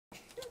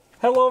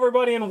Hello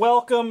everybody and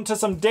welcome to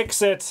some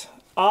Dixit.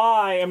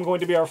 I am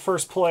going to be our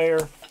first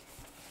player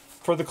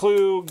for the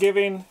clue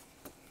giving.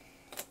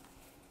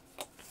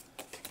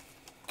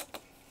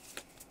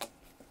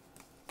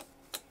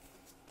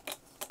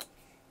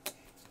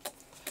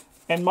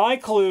 And my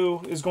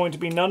clue is going to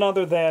be none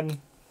other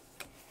than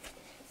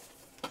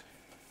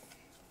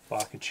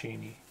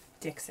Boccaccini.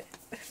 Dixit.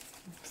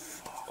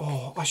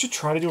 Oh, I should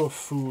try to do a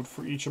food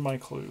for each of my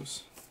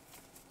clues.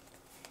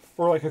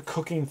 Or like a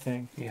cooking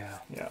thing. Yeah.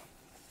 Yeah.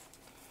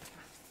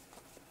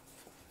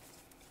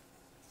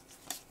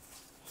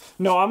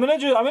 No, I'm gonna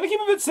keep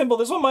it a bit simple.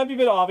 This one might be a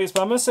bit obvious,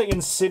 but I'm gonna say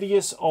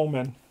Insidious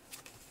Omen.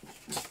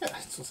 Yeah,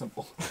 it's so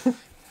simple. I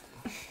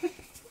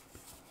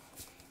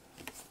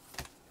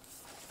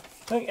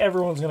think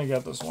everyone's gonna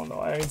get this one though.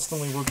 I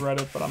instantly regret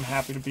it, but I'm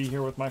happy to be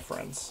here with my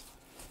friends.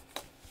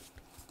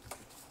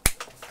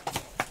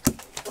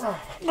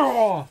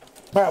 Oh.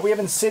 Alright, we have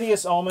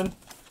Insidious Omen.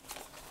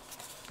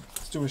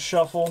 Let's do a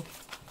shuffle.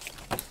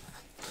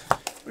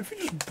 What if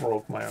you just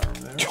broke my arm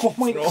there? Oh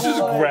my god. Just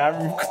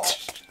grab him.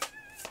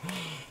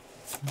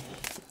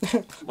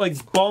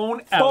 Like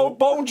bone out.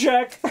 Bone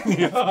check.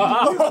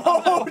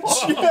 Oh,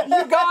 shit.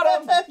 You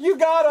got him. You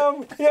got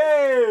him.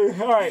 Yay.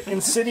 All right.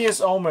 Insidious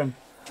Omen.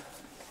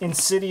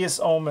 Insidious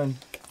Omen.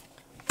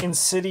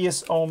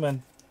 Insidious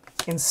Omen.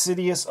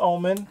 Insidious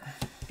Omen.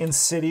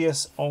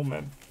 Insidious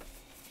Omen.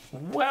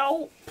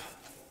 Well,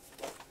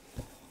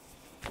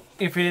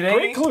 if it ain't...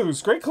 Great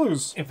clues. Great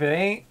clues. If it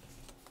ain't...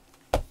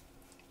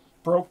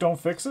 Broke, don't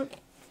fix it.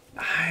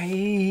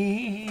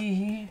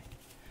 I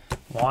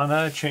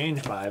wanna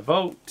change my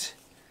vote.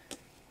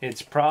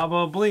 It's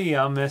probably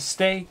a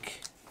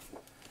mistake.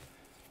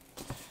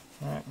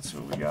 All right. Let's see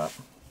what we got.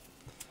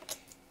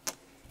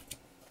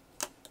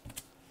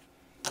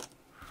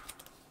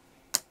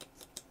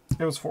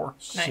 It was 4.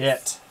 Nice.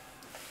 Shit.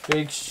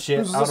 Big shit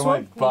Who's out this of my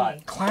one?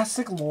 butt.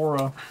 Classic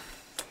Laura.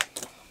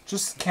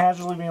 Just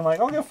casually being like,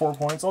 I'll get 4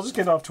 points. I'll just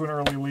get off to an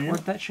early lead.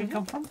 Where'd that shit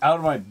come from? Out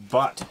of my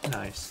butt.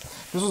 Nice.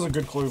 This was a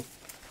good clue.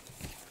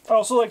 I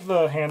also like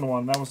the hand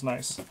one. That was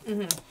nice.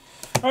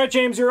 All right,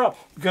 James, you're up.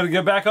 Gotta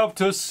get back up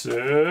to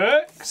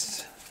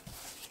 6.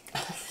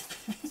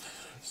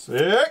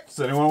 6?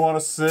 Anyone want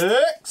a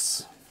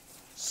 6?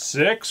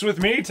 6 with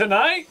me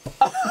tonight?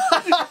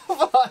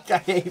 Fuck, I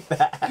hate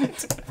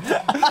that.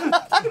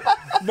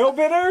 No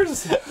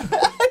bidders?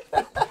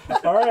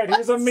 All right,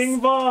 here's a Ming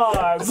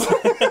vase.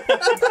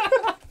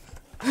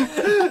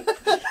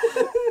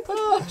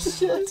 Oh,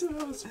 shit.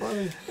 That was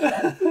funny.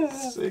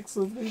 6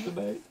 with me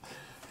tonight.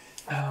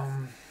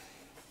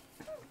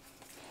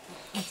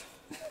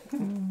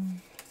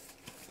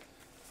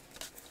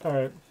 All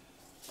right.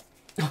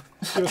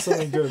 Give us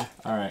something good.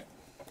 All right.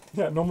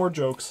 Yeah, no more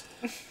jokes.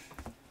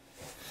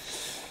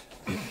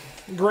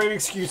 Great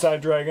excuse, Eye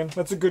Dragon.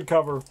 That's a good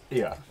cover.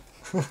 Yeah.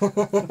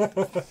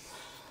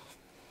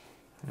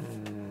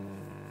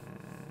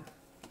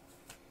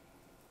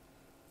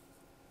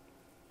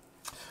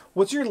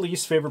 What's your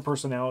least favorite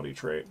personality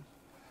trait?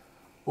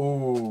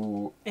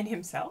 Ooh. In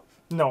himself?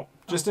 No,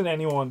 just in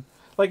anyone.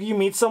 Like, you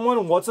meet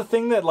someone, what's the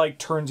thing that, like,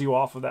 turns you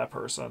off of that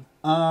person?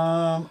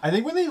 I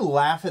think when they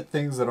laugh at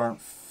things that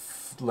aren't,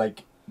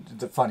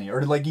 funny,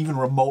 or, like, even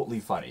remotely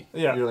funny.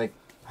 Yeah. You're like,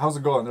 how's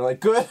it going? They're like,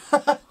 good.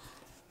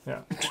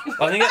 Yeah.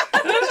 I think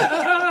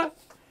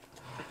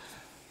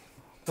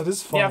That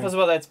is funny. yeah, first of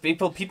all, that's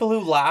people who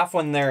laugh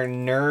when they're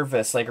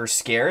nervous, like, or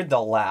scared,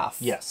 they'll laugh.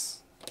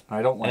 Yes.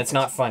 I don't like And it's it.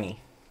 not funny.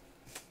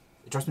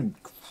 It drives me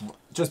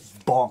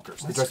just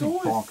bonkers. It drives me go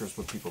with- bonkers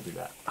when people do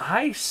that.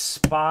 I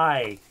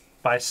Spy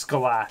by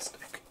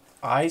Scholastic.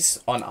 I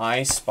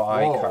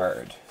Spy Whoa.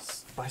 card.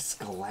 By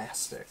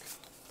Scholastic.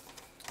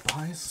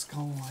 By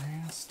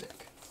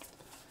Scholastic.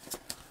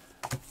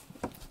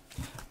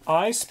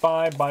 I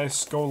Spy by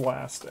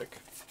Scholastic.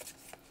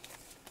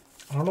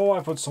 I don't know why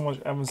I put so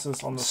much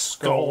emphasis on the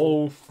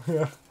skull.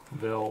 Yeah.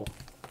 Bill.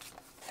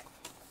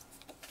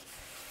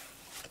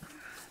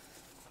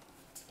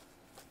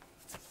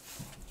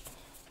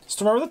 Just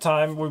remember the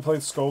time we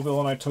played Scoville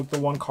and I took the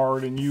one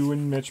card and you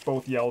and Mitch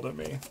both yelled at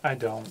me. I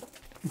don't.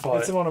 But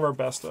It's in one of our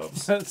best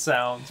ofs. that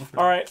sounds...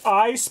 All right,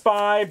 I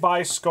Spy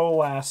by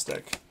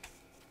Scholastic.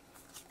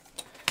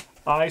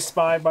 I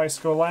Spy by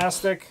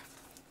Scholastic.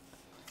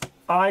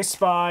 I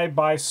Spy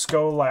by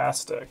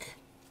Scholastic.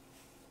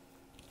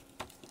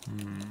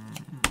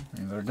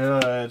 These are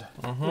good.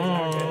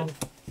 God,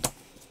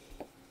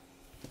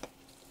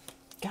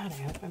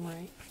 I hope I'm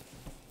right.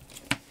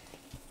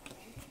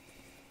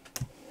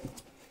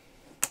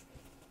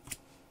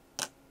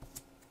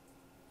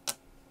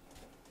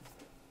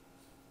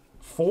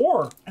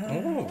 Four.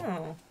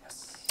 Oh.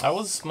 That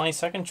was my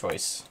second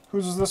choice.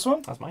 Whose was this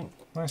one? That's mine.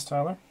 Nice,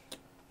 Tyler.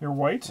 You're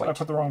white? I White.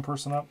 put the wrong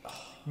person up.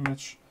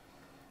 Mitch.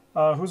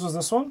 Whose was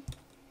this one?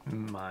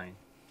 Mine.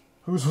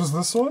 Whose was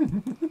this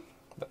one?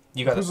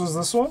 You got Whose it. was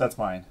this one? That's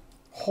mine.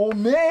 Oh,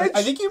 Mitch!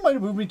 I think you might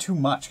have moved me too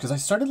much because I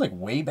started like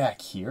way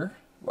back here.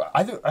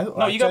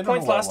 No, you got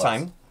points last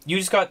time. You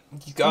just got...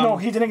 no,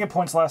 he didn't get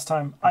points last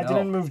time. I No.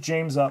 didn't move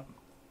James up.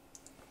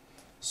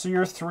 So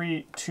you're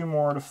 3, 2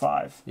 more to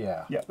 5.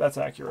 Yeah. Yeah, that's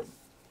accurate.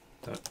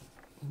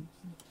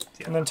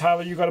 And then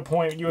Tyler, you got a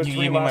point. You had You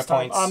 3 gave me my last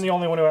time. points. I'm the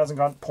only one who hasn't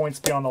got points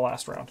beyond the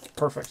last round.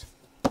 Perfect.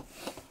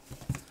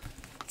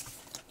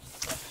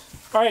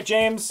 All right,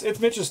 James, it's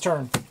Mitch's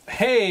turn.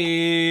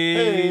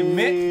 Hey,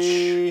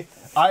 Mitch.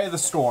 Eye of the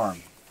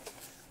Storm.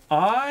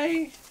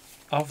 Eye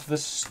of the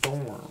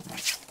Storm.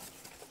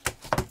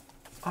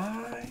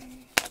 Eye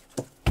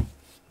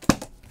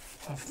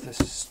of the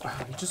Storm.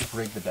 You just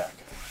rigged the deck.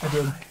 I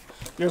did.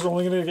 You guys are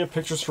only going to get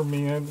pictures from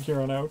me in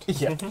here on out.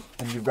 Yeah.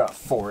 And you've got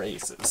 4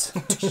 aces.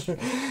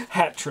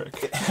 Hat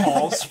trick.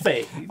 All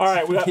spades. All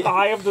right, we got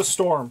Eye of the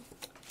Storm.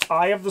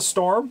 Eye of the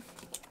Storm.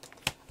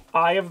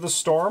 Eye of the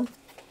Storm.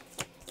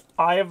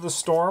 Eye of the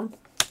Storm.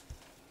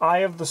 Eye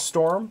of the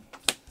Storm.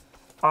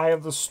 Eye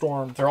of the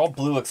Storm. They're all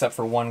blue except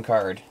for one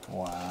card.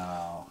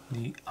 Wow.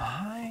 The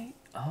Eye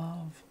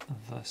of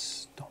the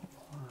Storm.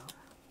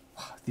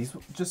 These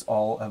just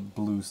all have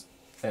blues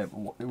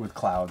with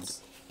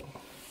clouds.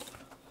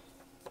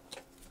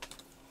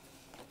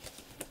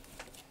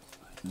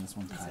 And this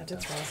one kind It's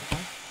of.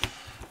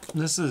 Roosevelt.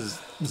 This is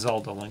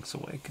Zelda Link's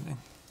Awakening.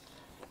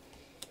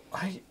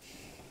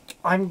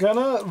 I'm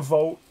gonna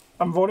vote.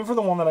 I'm voting for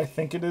the one that I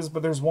think it is,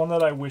 but there's one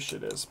that I wish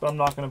it is, but I'm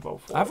not gonna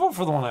vote for I it. vote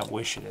for the one I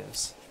wish it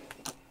is.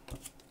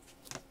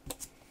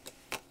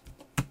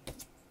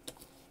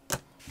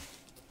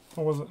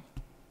 What was it?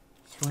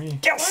 3.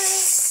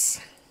 Yes!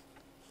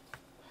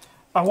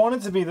 I want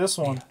it to be this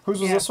one.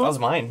 Whose was Yeah. this one? That was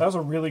mine. That was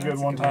a really good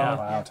That's a one, good Tyler.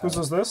 one. Wow, Whose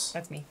Tyler. was this?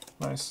 That's me.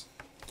 Nice.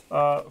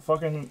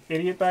 Fucking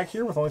idiot back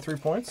here with only 3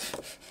 points.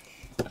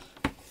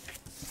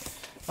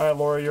 All right,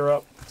 Laura, you're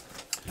up.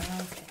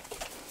 Okay.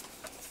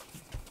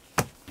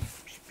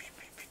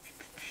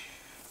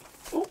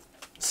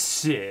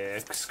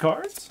 6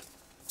 cards.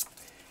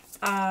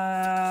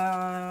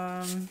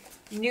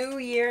 New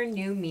year,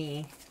 new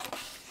me.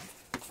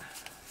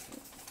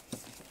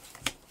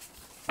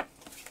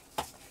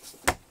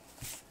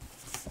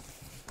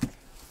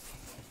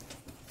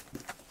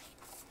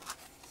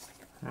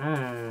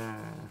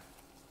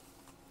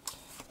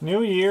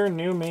 New year,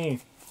 new me.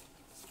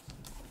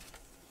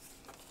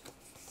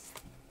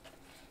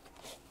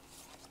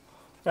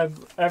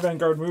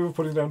 Avant-garde move,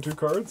 putting down 2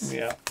 cards.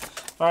 Yeah.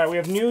 All right, we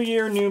have new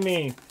year, new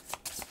me.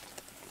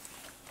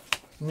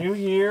 New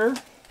year,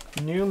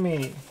 new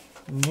me.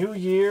 New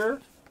year,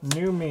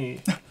 new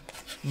me.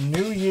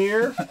 New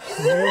year,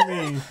 new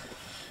me.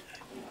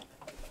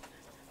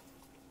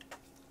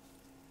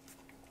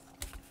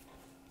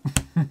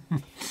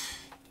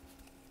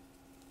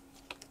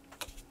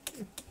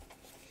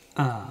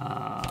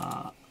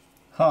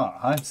 Huh,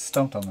 I'm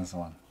stumped on this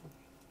one.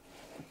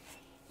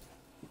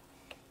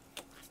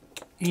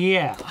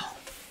 Yeah.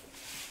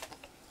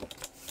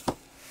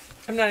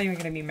 I'm not even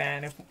gonna be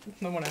mad if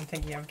the one I'm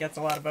thinking of gets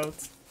a lot of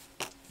votes.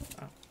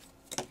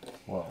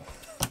 Whoa.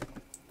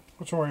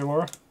 Which one were you,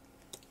 Laura?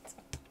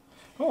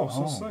 Oh,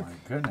 so Oh sick. my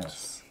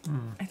goodness.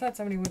 I thought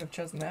somebody would have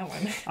chosen that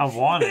one. I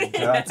wanted.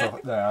 Yeah,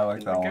 I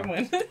like that Good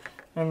one. one.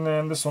 And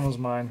then this one was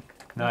mine.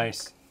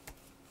 Nice.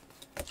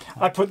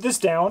 I put this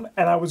down,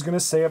 and I was going to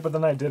say it, but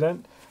then I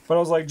didn't. But I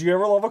was like, do you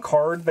ever love a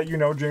card that you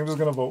know James is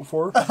going to vote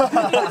for?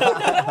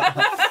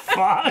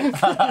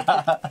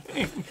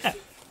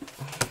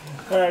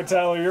 All right,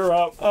 Tyler, you're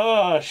up.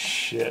 Oh,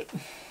 shit.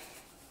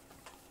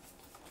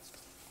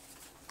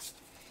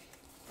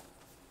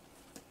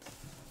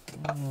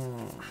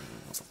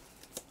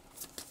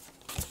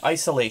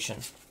 Isolation.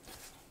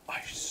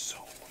 Isolation.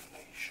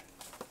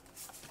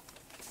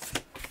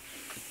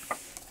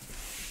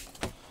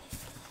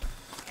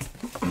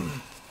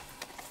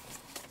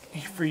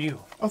 For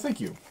you. Oh,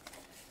 thank you.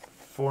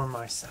 For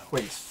myself.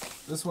 Wait,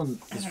 this one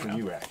is for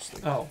you,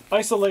 actually. Oh.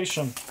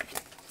 Isolation.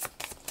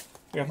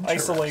 We have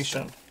Interesting.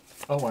 isolation.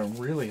 Oh, I'm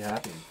really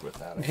happy with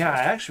that. Yeah, I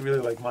actually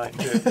really like mine,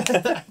 too.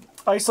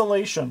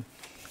 Isolation.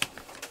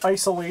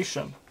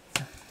 Isolation.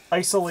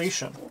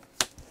 Isolation.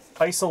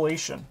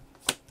 Isolation.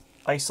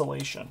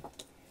 Isolation.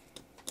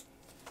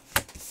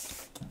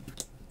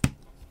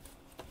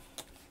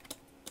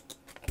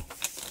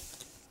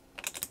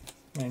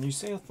 Man, you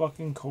say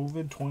fucking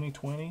COVID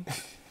 2020,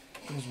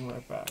 it was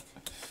right back.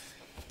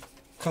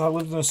 Cause I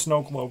lived in a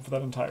snow globe for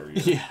that entire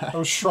year. Yeah. I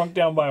was shrunk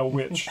down by a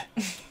witch.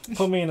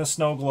 Put me in a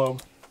snow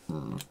globe.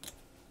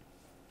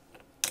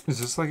 Is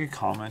this like a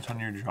comment on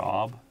your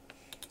job?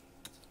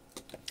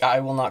 I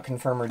will not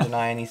confirm or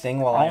deny anything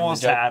while I am the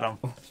Almost had him.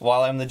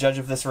 while I'm the judge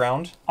of this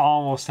round.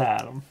 Almost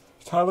had him.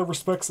 Tyler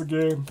respects the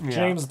game. Yeah.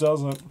 James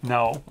doesn't.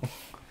 No.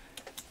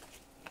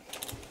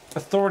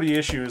 Authority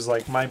issue is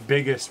like my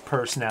biggest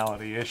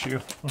personality issue.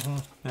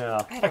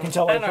 Yeah. I can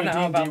tell I don't play know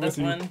D&D about with this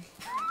you. one.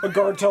 A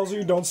guard tells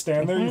you don't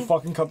stand there, you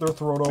fucking cut their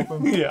throat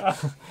open. Yeah.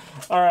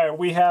 All right,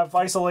 we have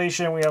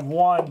isolation. We have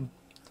 1,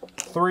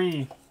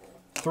 3,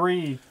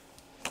 3,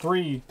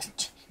 3.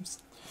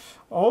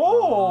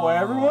 Oh,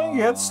 everyone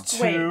gets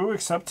 2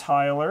 except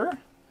Tyler.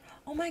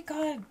 Oh my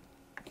god.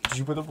 Did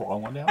you put the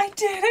wrong one down? I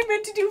did. I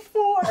meant to do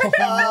 4.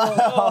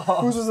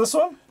 Whose is this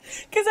one?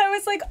 Because I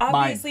was like,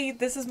 obviously,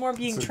 this is more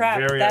being This is trapped.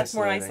 very That's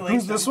more isolating. isolation.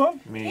 Who's this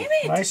one? Me. Damn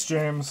it. Nice,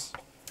 James.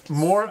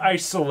 More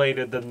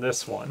isolated than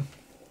this one.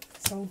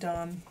 So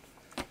dumb.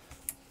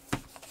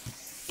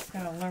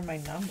 just gotta learn my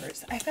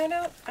numbers. I found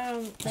out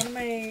one of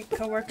my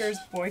coworkers'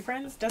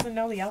 boyfriends doesn't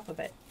know the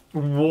alphabet.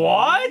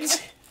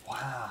 What?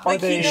 Wow. Are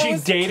they? Is she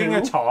dating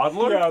a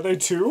toddler? Yeah, they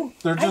too.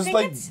 They're I just think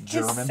like it's his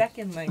German.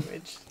 second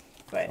language.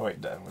 But Oh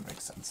wait, that would make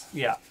sense.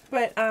 Yeah.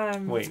 but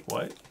Wait,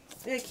 what?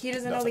 like he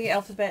doesn't know Nothing. the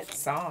alphabet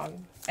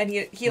song, and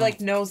he like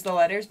knows the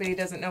letters, but he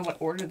doesn't know what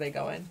order they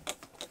go in.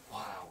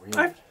 Wow, weird.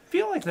 I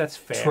feel like that's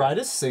fair. Try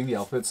to sing the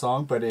alphabet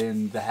song, but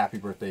in the Happy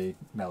Birthday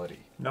melody.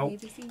 Nope.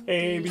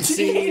 A B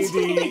C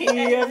D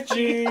E F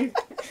G.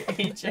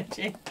 H I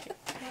J.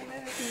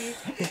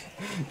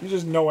 You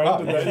just know end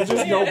of that. You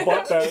just know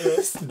but that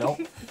is. No,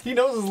 he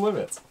knows his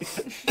limits.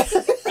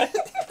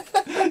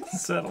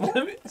 Set a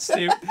limit,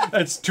 Steve.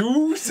 That's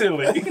too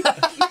silly.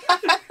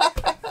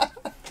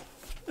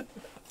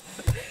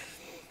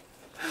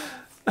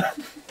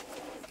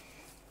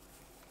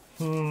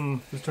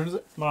 Whose turn is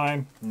it?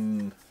 Mine.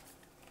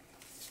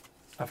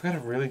 I've got a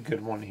really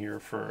good one here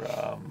for.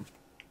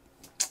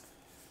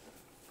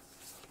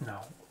 No.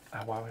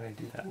 Why would I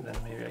do that? Then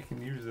maybe I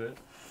can use it.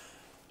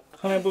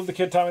 Honey, I Believe the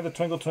Kid Taught Me That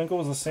Twinkle Twinkle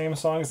was the same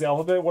song as the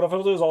alphabet. What if it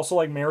was also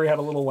like Mary Had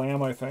a Little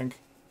Lamb, I think?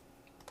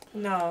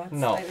 No, it's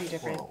No. slightly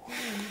different. Whoa.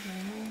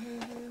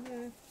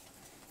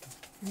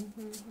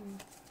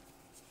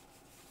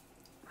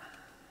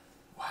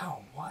 Wow,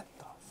 what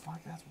the fuck?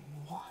 That's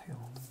wild.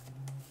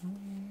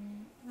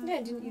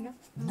 Yeah, didn't you know?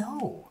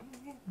 No.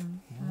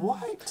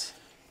 What?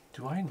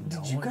 Do I know?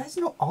 Did you it? guys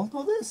all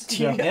know this?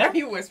 Yeah. Are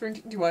you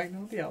whispering? Do I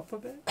know the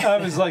alphabet? I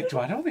was like, do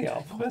I know the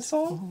alphabet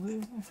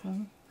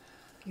song?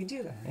 You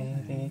do that.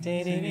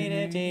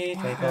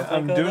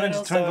 I'm doing it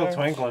to Twinkle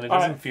Twinkle and it doesn't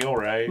Alright. feel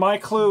right. My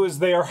clue is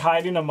they are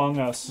hiding among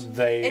us.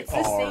 They It's the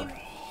are same-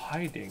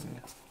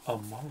 hiding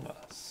among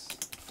us.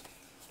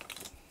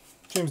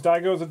 James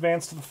Daigo's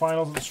advanced to the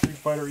finals of the Street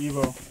Fighter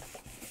Evo.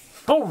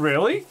 Oh,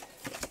 really?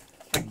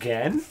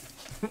 Again?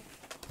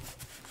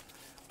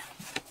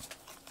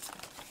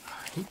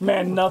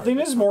 Man, nothing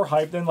is more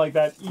hype than like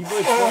that Evo.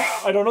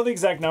 It's I don't know the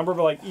exact number,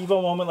 but like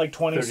Evo moment, like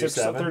 26,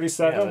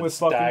 37 Yeah, with it's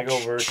fucking.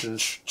 Daigo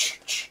versus.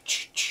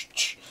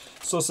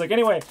 So sick.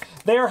 Anyway,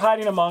 they are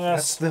hiding among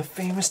That's us. the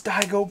famous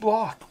Daigo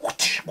block.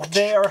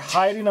 They are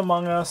hiding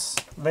among us.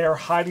 They are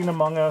hiding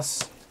among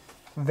us.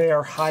 They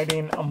are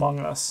hiding among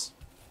us.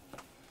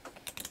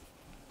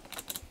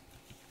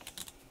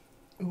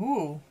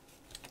 Ooh.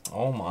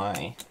 Oh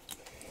my.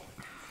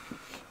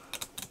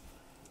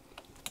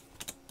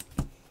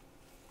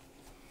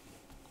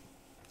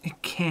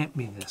 It can't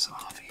be this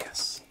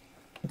obvious.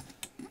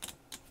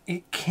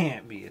 It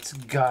can't be. It's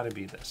gotta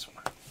be this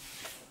one.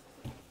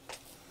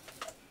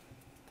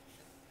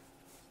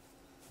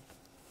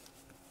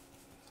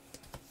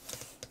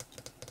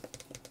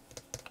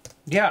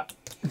 Yeah,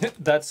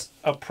 that's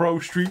a pro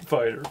Street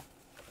Fighter.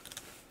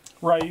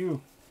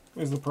 Ryu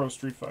is the pro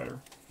Street Fighter.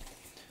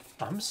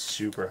 I'm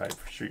super hyped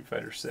for Street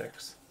Fighter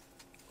 6.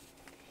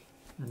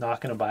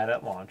 Not gonna buy it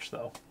at launch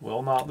though.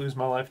 Will not lose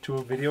my life to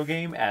a video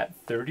game at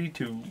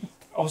 32.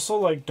 Also,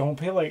 like, don't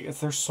pay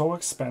they're so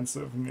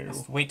expensive new.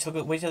 Wait till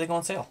they go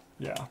on sale.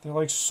 Yeah, they're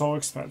like so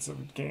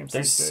expensive games.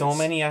 There's these so days.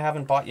 many I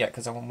haven't bought yet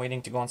because I'm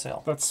waiting to go on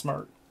sale. That's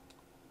smart.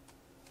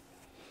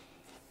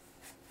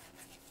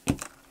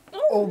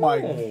 Oh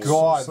my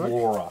god, sick.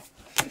 Laura.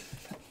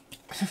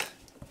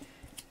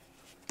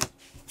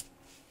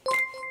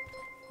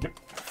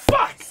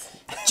 Fuck!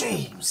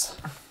 James.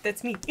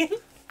 That's me.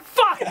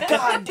 Fuck!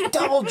 God,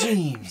 double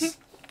James.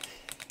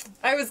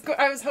 I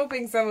was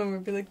hoping someone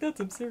would be like, "That's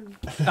absurd."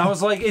 I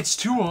was like, it's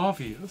too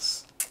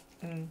obvious.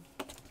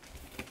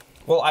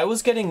 Well, I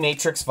was getting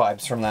Matrix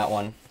vibes from that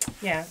one.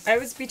 Yeah, I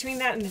was between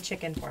that and the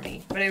chicken for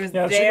me, but it was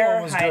Yeah, the chicken one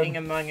there was hiding good.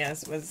 among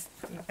us.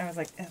 I was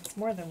like, it's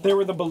more than one. They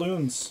were the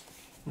balloons.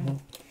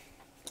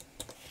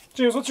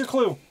 James, what's your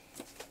clue?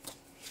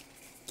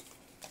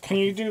 Can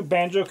you do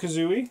Banjo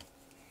Kazooie?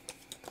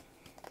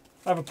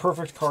 I have a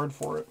perfect card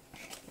for it.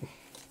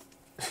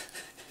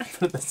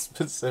 For the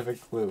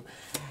specific clue.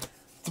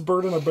 It's a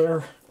bird and a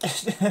bear.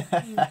 It's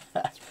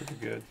pretty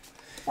good.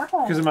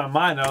 Because in my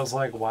mind, I was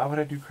like, why would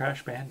I do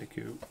Crash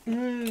Bandicoot?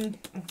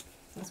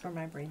 That's where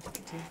my brain took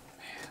it to.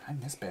 I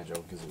miss Banjo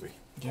and Kazooie.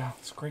 Yeah,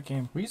 it's a great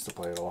game. We used to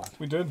play it a lot.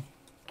 We did.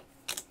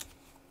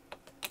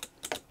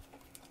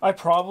 I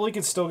probably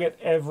could still get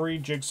every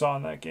jigsaw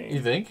in that game.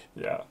 You think?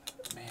 Yeah.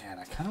 Man,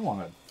 I kind of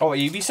want to. Oh,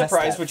 you'd be Test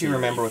surprised that what you theory.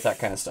 remember with that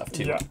kind of stuff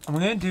too. Yeah. I'm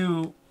going to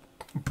do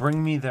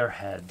Bring Me Their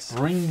Heads.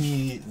 Bring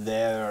me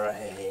their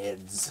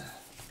heads.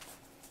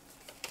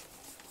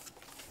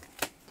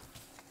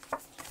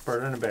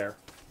 Bird and a bear.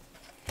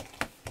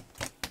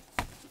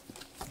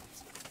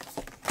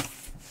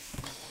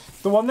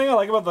 The one thing I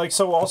like about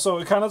also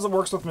it kind of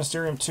works with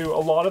Mysterium too. A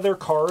lot of their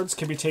cards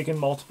can be taken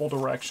multiple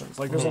directions.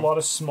 Like there's a lot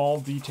of small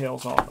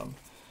details on them.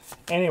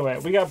 Anyway,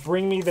 we got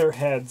Bring Me Their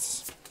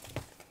Heads.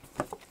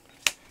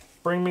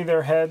 Bring me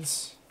their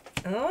heads.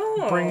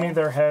 Oh. Bring me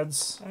their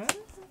heads.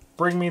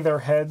 Bring me their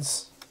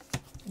heads.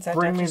 Is that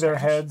Bring me Dr. their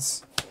Strange?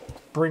 heads.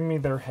 Bring me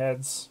their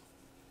heads.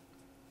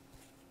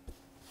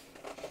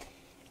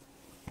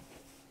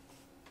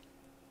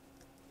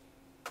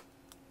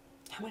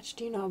 How much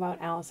do you know about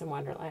Alice in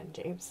Wonderland,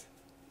 James?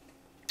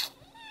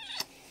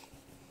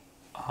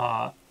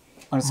 On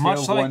a scale Much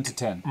of like 1 to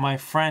 10. my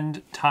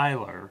friend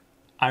Tyler,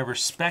 I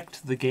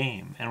respect the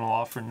game and will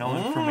offer no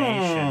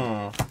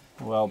information.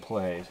 Well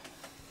played.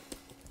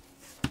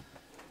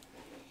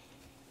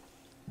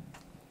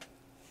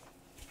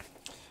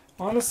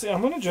 Honestly,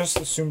 I'm gonna just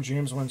assume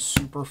James went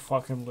super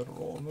fucking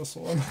literal in this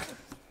one.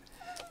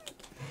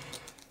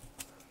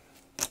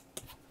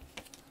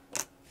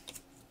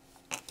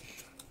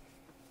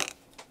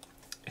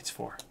 It's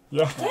 4.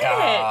 Yeah.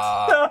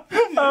 Ah.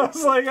 I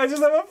was like, I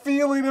just have a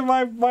feeling in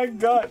my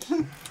gut.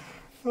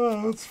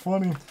 Oh, that's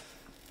funny.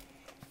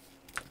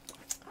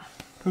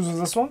 Whose was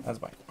this one?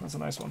 That's mine. That's a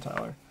nice one,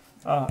 Tyler.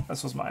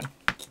 This was mine.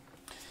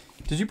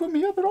 Did you put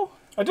me up at all?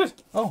 I did.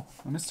 Oh,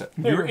 I missed it.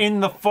 You're in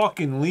the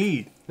fucking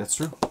lead. That's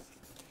true.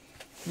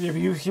 Yeah,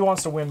 but he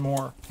wants to win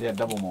more. Yeah,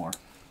 double more.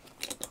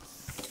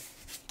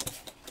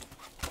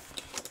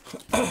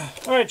 All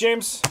right,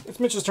 James. It's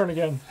Mitch's turn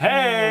again.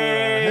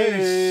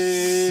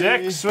 Hey!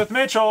 6 with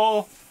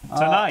Mitchell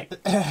tonight.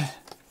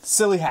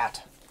 Silly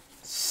hat.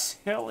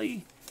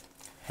 Silly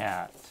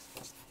hat.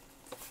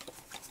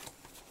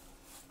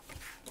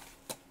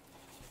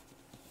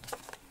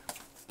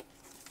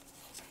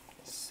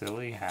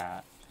 Silly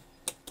hat.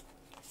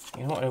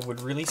 You know, it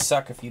would really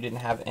suck if you didn't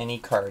have any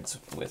cards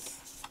with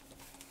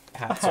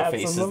hats or Hats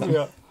faces. on them,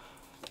 them.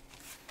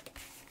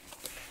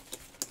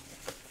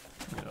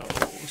 yeah.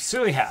 Oh,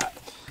 silly hat.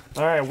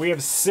 All right, we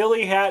have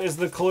silly hat is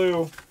the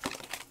clue.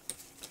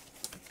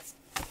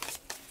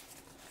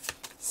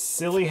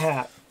 Silly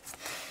hat.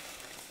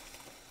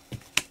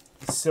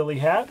 Silly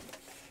hat.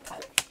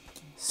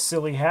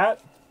 Silly hat.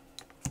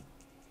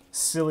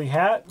 Silly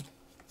hat.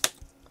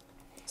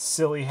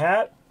 Silly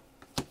hat.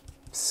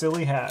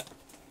 Silly hat.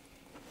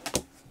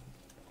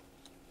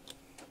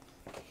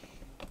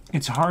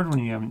 It's hard when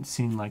you haven't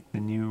seen like the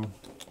new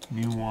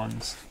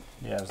ones.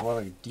 Yeah, there's a lot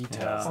of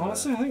details. Yeah.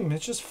 Honestly, I think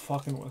Mitch is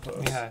fucking with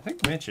us. Yeah, I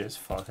think Mitch is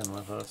fucking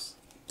with us.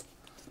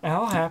 And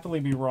I'll happily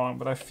be wrong,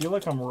 but I feel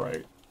like I'm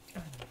right.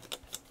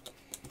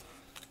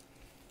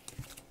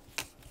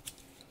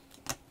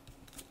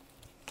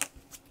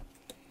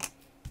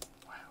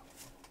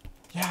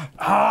 Yeah.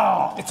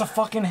 Oh! It's a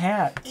fucking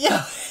hat.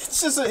 Yeah,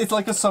 it's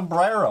like a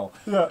sombrero.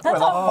 Yeah. That's a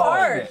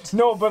fart.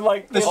 No, but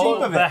like The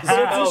shape of it.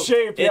 It's a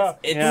shape, yeah.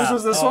 It's- Whose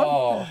was this one?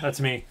 Oh.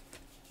 That's me.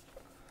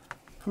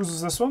 Whose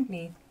was this one?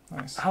 Me.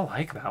 Nice. I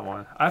like that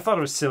one. I thought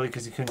it was silly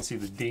because you couldn't see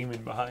the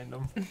demon behind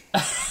him.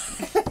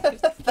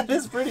 That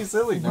is pretty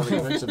silly. Now that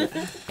you mentioned it.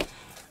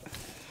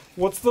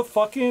 What's the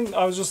fucking?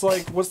 I was just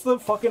like, what's the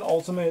fucking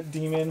ultimate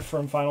demon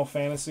from Final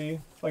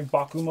Fantasy? Like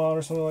Bakuman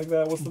or something like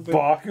that. What's the big?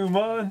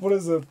 Bakuman? What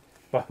is it?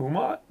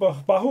 Bahamut?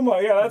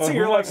 Bahuma. Yeah, that's it.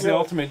 You're like Bahamut's the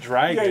ultimate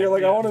dragon. Yeah, you're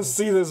like, I want to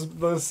see this. Yeah,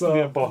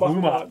 Bahuma.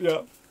 Bahuma.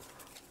 Yeah.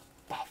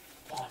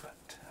 Vomit.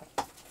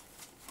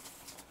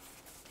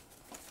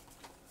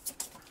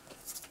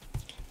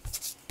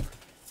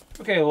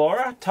 Okay,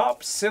 Laura,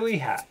 top silly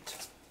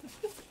hat.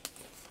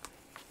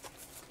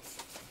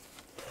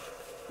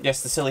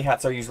 Yes, the silly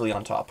hats are usually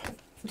on top.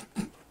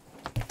 You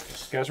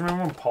guys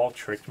remember when Paul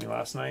tricked me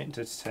last night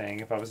into saying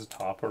if I was a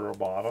top or a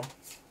bottom?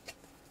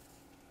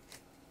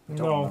 Don't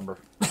No. remember.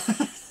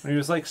 He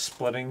was like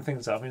splitting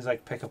things up. He's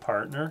like, pick a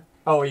partner.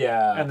 Oh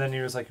yeah. And then he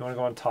was like, you want to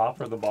go on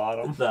top or the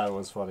bottom? that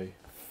was funny.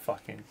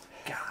 Fucking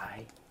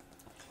guy.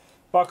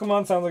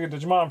 Bakuman sounds like a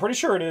Digimon. I'm pretty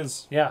sure it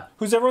is. Yeah,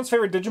 Who's everyone's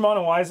favorite Digimon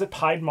and why is it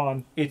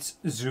Piedmon? it's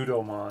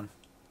Zudomon.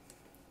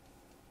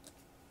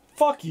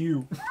 Fuck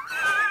you.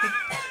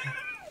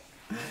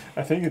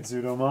 I think it's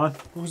Zudomon.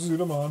 Who's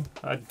Zudomon?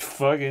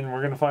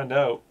 We're gonna find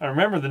out. I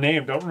remember the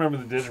name, don't remember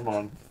the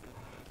Digimon.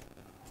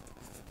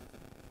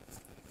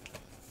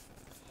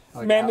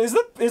 Like, Man, is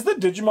the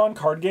Digimon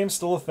card game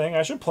still a thing?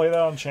 I should play that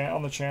on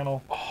the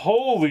channel.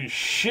 Holy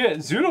shit,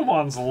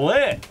 Zudomon's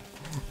lit.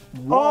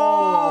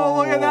 Oh,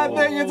 look at that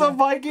thing! It's a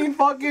Viking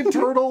fucking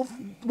turtle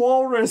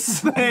walrus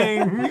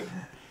thing.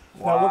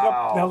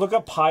 Now look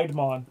up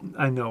Piedmon.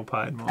 I know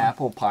Piedmon.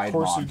 apple pie. Of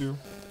course you do.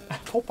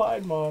 Apple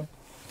Piedmon.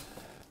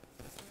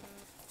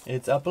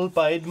 It's Apple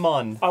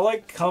Piedmon. I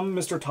like Come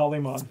Mr.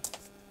 Tollymon.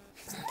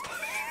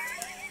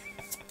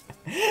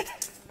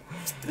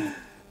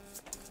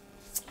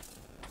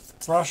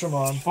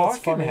 Rashomon. That's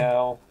Fucking funny.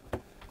 hell.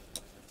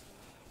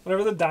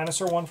 Whatever the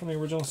dinosaur one from the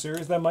original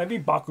series, that might be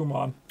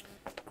Bakumon.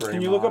 Greymon.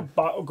 Can you look up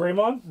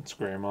Greymon? It's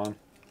Greymon.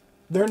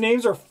 Their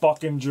names are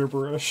fucking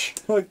gibberish.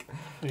 Like,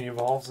 He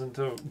evolves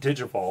into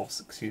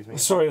Digivolves, excuse me.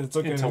 sorry, it's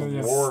okay. Into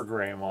yes. War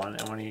Greymon,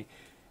 and when he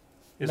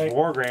is Like-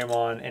 War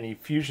Greymon and he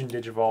fusion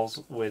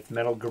Digivolves with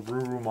Metal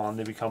Garurumon,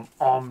 they become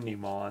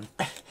Omnimon.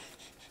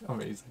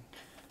 Amazing.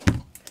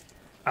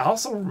 I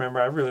also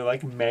remember I really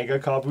like Mega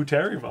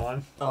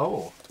Kabuterimon,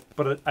 Oh.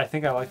 but I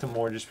think I liked him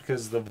more just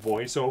because the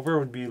voiceover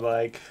would be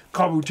like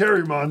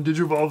Kabuterimon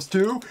Digivolves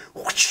 2,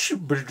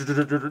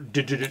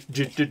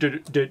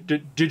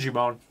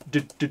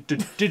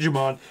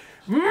 Digimon,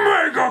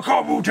 Mega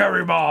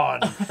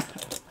Kabuterimon.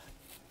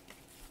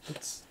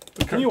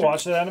 Can you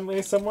watch that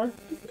anime somewhere?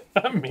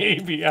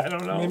 Maybe, I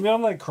don't know. Maybe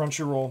on like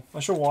Crunchyroll. I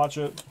should watch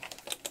it.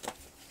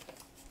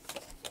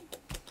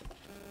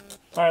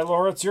 All right,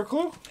 Laura, it's your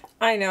clue.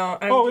 I know.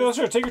 Oh, yeah,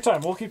 sure. Take your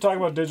time. We'll keep talking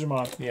about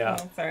Digimon. Yeah.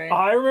 Oh, sorry.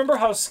 I remember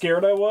how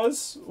scared I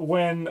was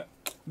when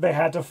they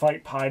had to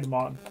fight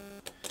Piedmon.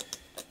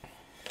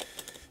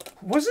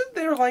 Wasn't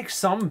there like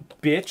some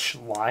bitch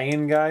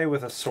lion guy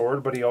with a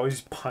sword, but he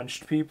always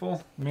punched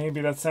people?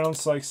 Maybe that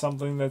sounds like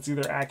something that's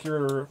either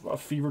accurate or a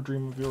fever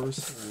dream of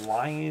yours.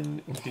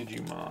 Lion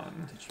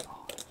Digimon.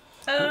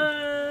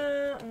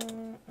 No.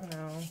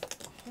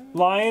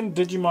 Lion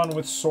Digimon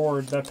with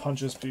sword that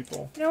punches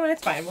people. No,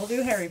 it's fine. We'll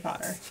do Harry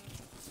Potter.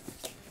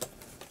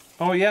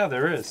 Oh yeah,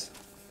 there is.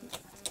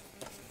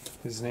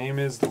 His name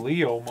is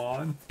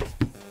Leomon.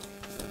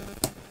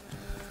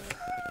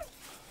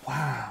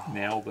 Wow.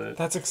 Nailed it.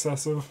 That's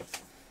excessive.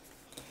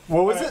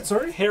 What was it?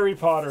 Sorry? Harry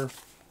Potter.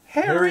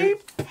 Harry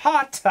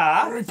Potter.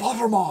 Harry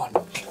Pottermon.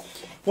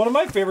 One of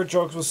my favorite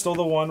jokes was still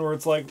the one where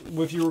it's like,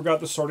 if you got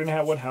the sorting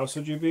hat, what house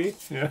would you be?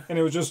 Yeah. And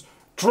it was just,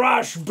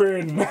 trash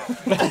bin!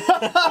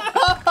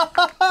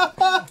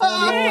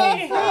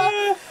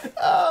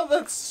 Oh,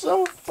 that's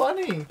so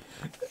funny.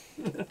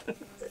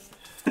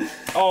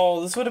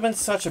 Oh, this would have been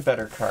such a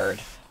better card.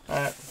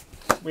 Alright.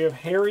 We have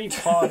Harry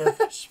Potter.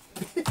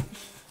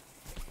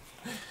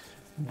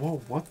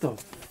 Whoa, what the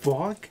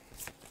fuck?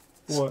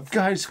 What? This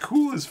guy's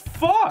cool as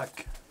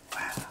fuck.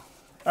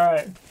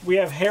 Alright. We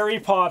have Harry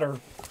Potter.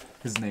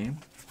 His name?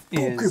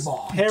 Is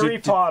Pokemon. Harry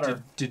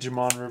Potter.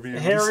 Digimon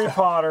reviews. Harry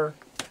Potter.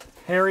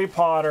 Harry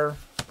Potter.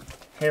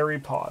 Harry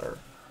Potter.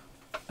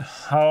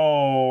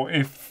 Oh,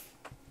 if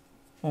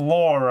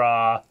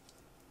Laura.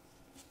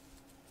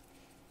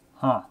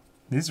 Huh.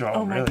 These are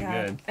all Oh my really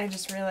god. good. I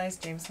just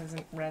realized James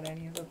hasn't read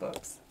any of the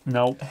books.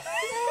 Nope.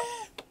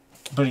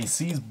 But he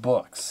sees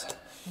books.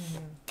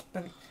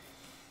 But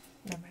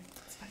never mind.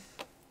 It's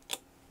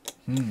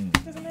fine.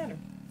 Doesn't matter.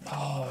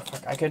 Oh,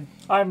 fuck.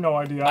 I have no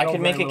idea. I know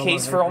could make very a little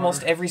case about for Harry almost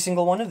Potter. every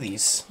single one of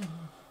these.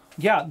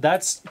 Yeah,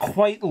 that's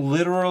quite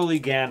literally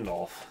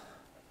Gandalf,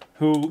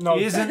 who No,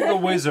 isn't the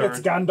wizard. It's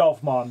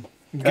Gandalfmon.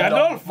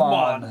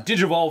 Gandalfmon.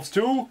 Digivolves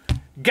to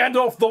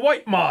Gandalf the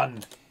White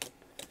Mon.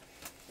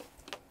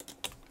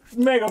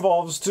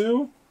 Megavolves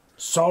to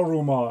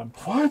Saruman.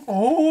 What?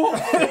 Oh.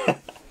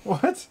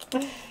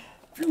 What?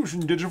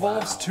 Fusion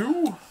Digivolves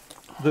to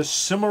the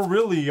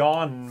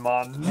Cimmerillion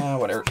Mon.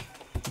 Whatever.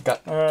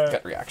 Gut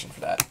reaction for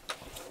that.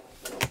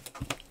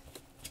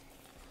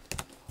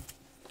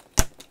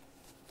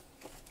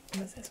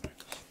 What's this one?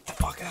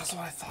 Fuck, that's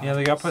what I thought. Yeah,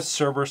 they got put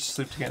Cerberus to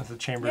sleep together the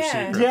Chamber of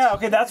Yeah. Secrets. Yeah,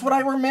 okay, that's what I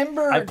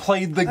remembered. I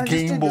played the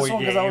Game Boy game.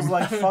 Because I was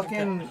like,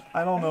 fucking,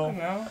 I don't know.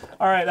 No.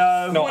 All right.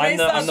 No, When I'm I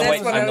the- saw I'm the this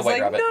white- one, I'm I the was white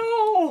like, rabbit.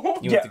 no.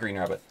 You Yeah. with the green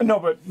rabbit. No,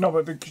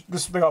 but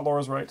they got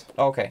Laura's right.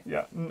 Oh, okay.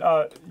 Yeah. And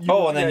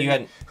then you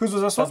had. Whose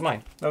was this That one? was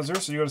mine. That was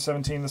yours. So you got a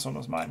 17. This one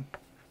was mine.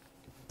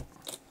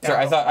 Sure,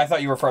 Yeah, I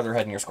thought you were farther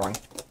ahead in your scoring.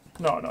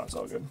 No, it's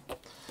all good.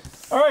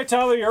 All right,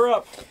 Tyler, you're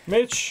up.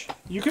 Mitch,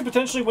 you could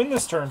potentially win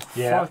this turn.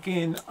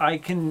 Fucking, I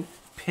can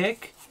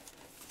pick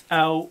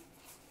out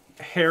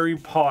Harry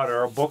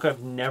Potter, a book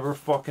I've never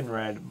fucking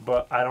read,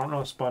 but I don't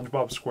know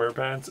SpongeBob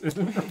SquarePants is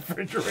in the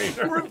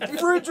refrigerator.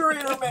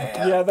 Refrigerator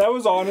Man. Yeah, that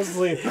was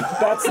honestly,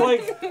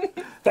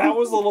 that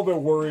was a little bit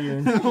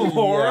worrying.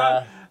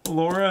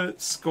 Laura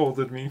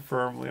scolded me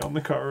firmly on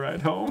the car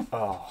ride home.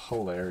 Oh,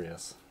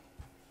 hilarious.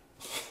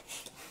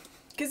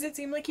 Because it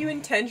seemed like you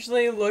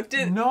intentionally looked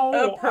at No,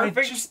 a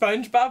perfect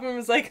SpongeBob and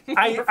was like,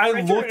 I looked at it,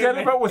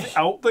 refrigerator but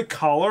without the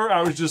color,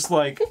 I was just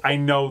like, I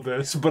know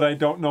this, but I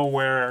don't know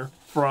where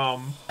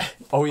from.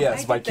 Oh, yeah, I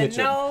it's my did the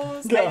kitchen.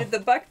 nose, Yeah. I did the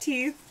buck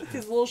teeth,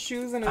 his little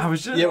shoes, and his I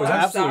was just, Yeah, it was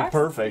black absolutely socks.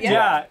 perfect.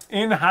 yeah,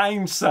 in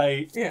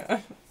hindsight.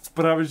 Yeah.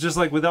 But I was just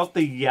like, without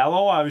the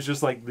yellow, I was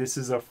just like, this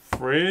is a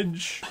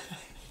fridge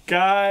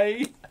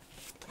guy.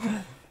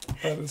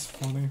 That is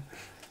funny.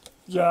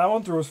 Yeah, that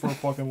one threw us for a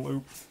fucking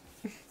loop.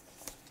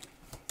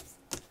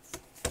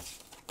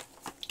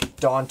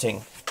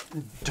 Daunting.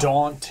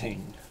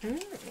 Daunting.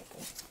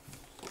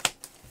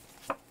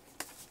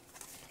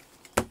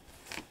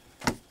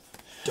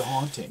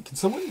 Daunting. Can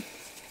someone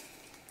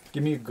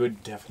give me a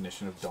good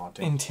definition of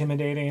daunting?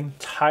 Intimidating.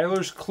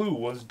 Tyler's clue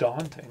was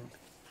daunting.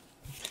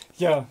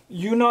 Yeah,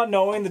 you not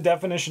knowing the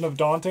definition of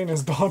daunting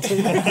is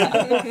daunting.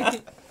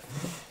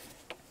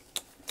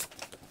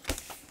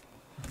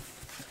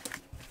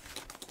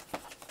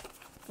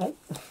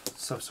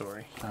 So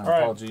sorry. right.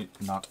 Apology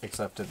not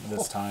accepted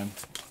this time.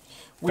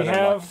 We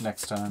Better luck have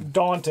next time.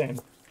 daunting.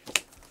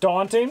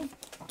 Daunting.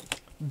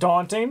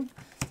 Daunting.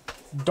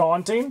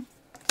 Daunting.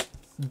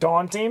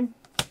 Daunting.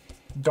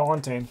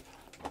 Daunting.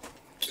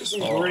 There's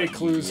some great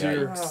clues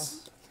here.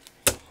 Yikes.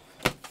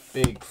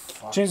 Big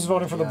fucking James is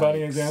voting for the bunny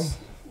yikes. again.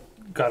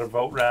 Gotta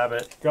vote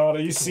rabbit. Got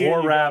it. You see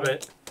War it.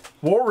 rabbit.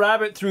 War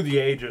rabbit through the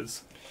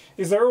ages.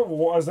 Is there a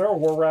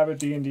War Rabbit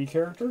D&D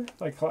character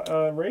like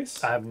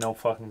race? I have no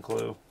fucking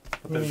clue.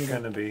 But Me there's neither.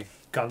 gonna be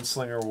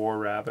Gunslinger War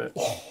Rabbit.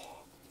 Alright,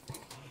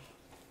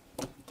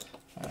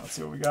 let's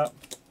see what we got.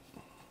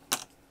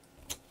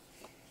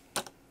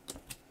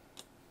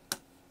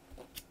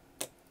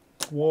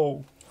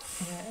 Whoa.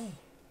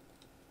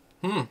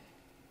 What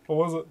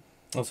was it?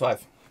 That's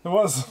 5. It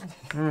was.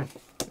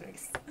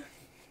 Nice.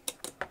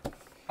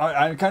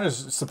 I'm kind of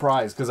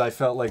surprised because I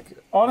felt like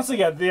Honestly,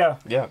 yeah,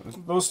 Yeah.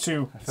 those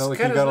two. I felt like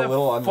guy you got a doesn't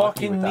little have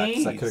unlucky fucking with that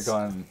because that knees. could have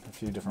gone a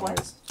few different What?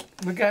 ways.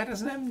 The guy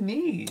doesn't have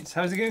knees.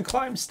 How's he gonna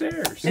climb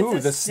stairs? Ooh, a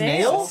the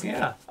snail? snail.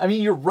 Yeah. I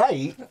mean, you're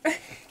right,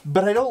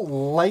 but I don't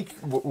like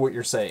what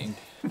you're saying.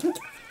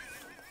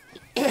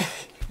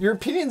 Your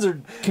opinions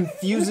are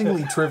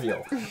confusingly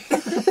trivial.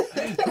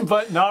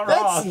 But not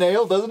That wrong.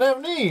 snail doesn't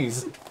have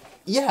knees.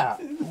 Yeah.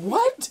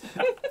 What?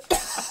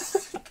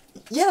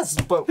 Yes,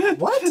 but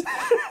what?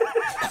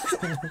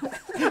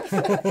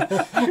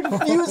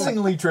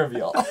 Confusingly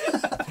trivial.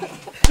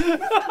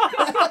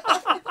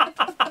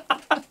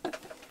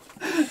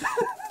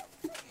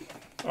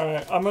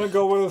 Alright, I'm gonna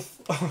go with.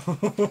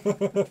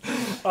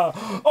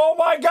 Oh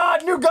my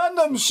god, new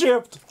Gundam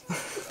shipped!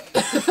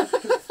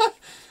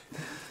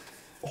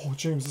 Oh,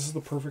 James, this is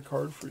the perfect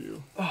card for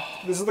you.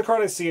 This is the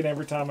card I see in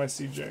every time I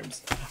see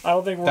James. I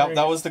don't think we're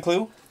That was the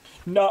clue?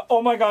 No,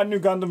 oh my god, new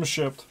Gundam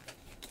shipped.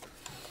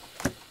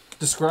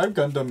 Describe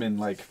Gundam in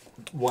like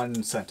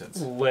one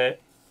sentence.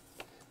 Lit.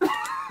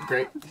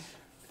 Great.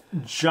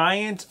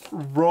 Giant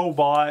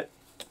robot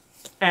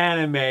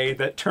anime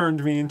that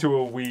turned me into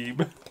a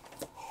weeb.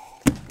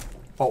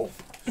 Oh.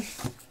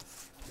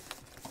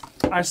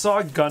 I saw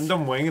a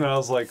Gundam Wing and I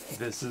was like,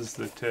 this is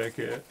the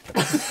ticket.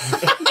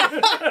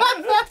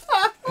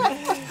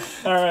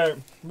 Alright,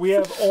 we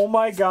have oh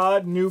my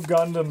god, new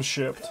Gundam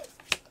shipped.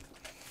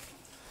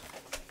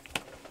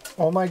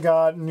 Oh my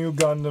god, new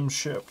Gundam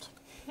shipped.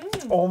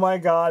 Oh my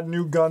god,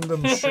 new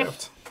Gundam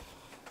shipped.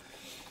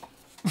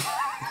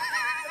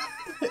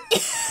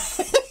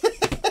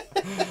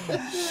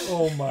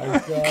 Oh my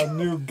god,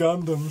 new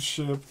Gundam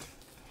shipped.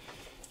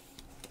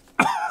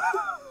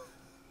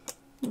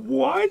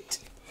 What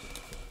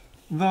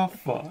the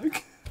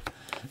fuck?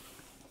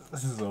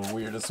 This is a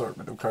weird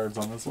assortment of cards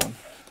on this one.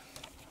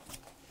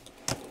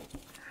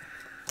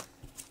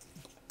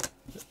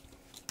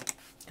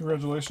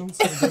 Congratulations,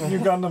 new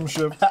Gundam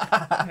shipped.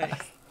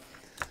 Nice.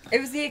 It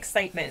was the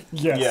excitement.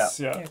 Yes,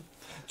 yeah.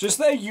 Just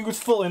that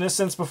youthful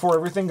innocence before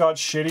everything got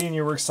shitty and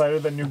you were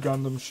excited that new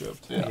Gundam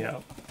shipped. Yeah.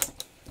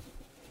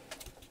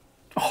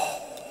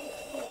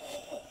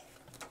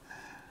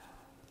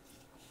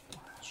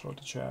 Show it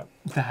to chat.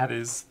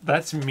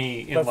 That's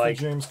me in That's like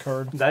the James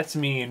card. that's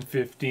me in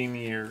 15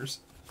 years.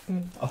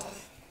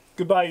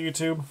 Goodbye,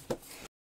 YouTube.